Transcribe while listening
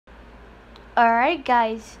Alright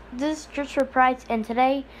guys, this is just for Price, and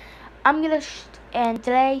today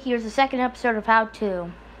here's the second episode of How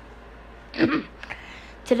To.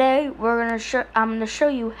 Today I'm gonna show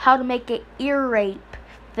you how to make an ear rape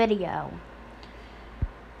video.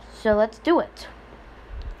 So let's do it.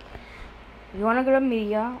 You wanna go to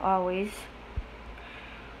media, always.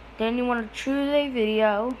 Then you wanna choose a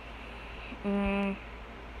video.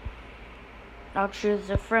 I'll choose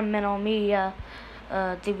the Fremantle Media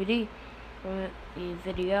DVD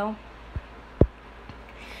video,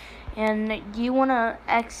 and you want to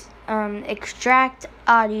extract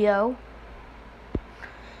audio.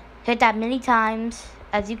 Hit that many times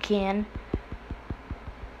as you can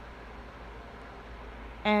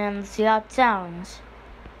and see how it sounds.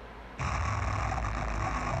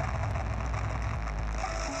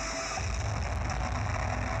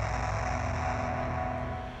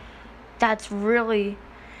 That's really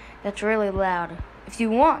loud. If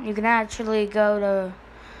you want, you can actually go to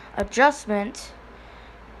adjustment,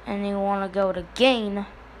 and you want to go to gain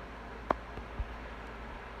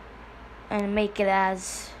and make it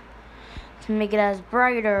as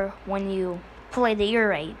brighter when you play the ear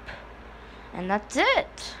rape. And that's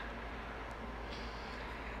it.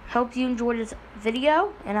 Hope you enjoyed this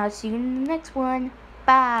video, and I'll see you in the next one.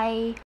 Bye.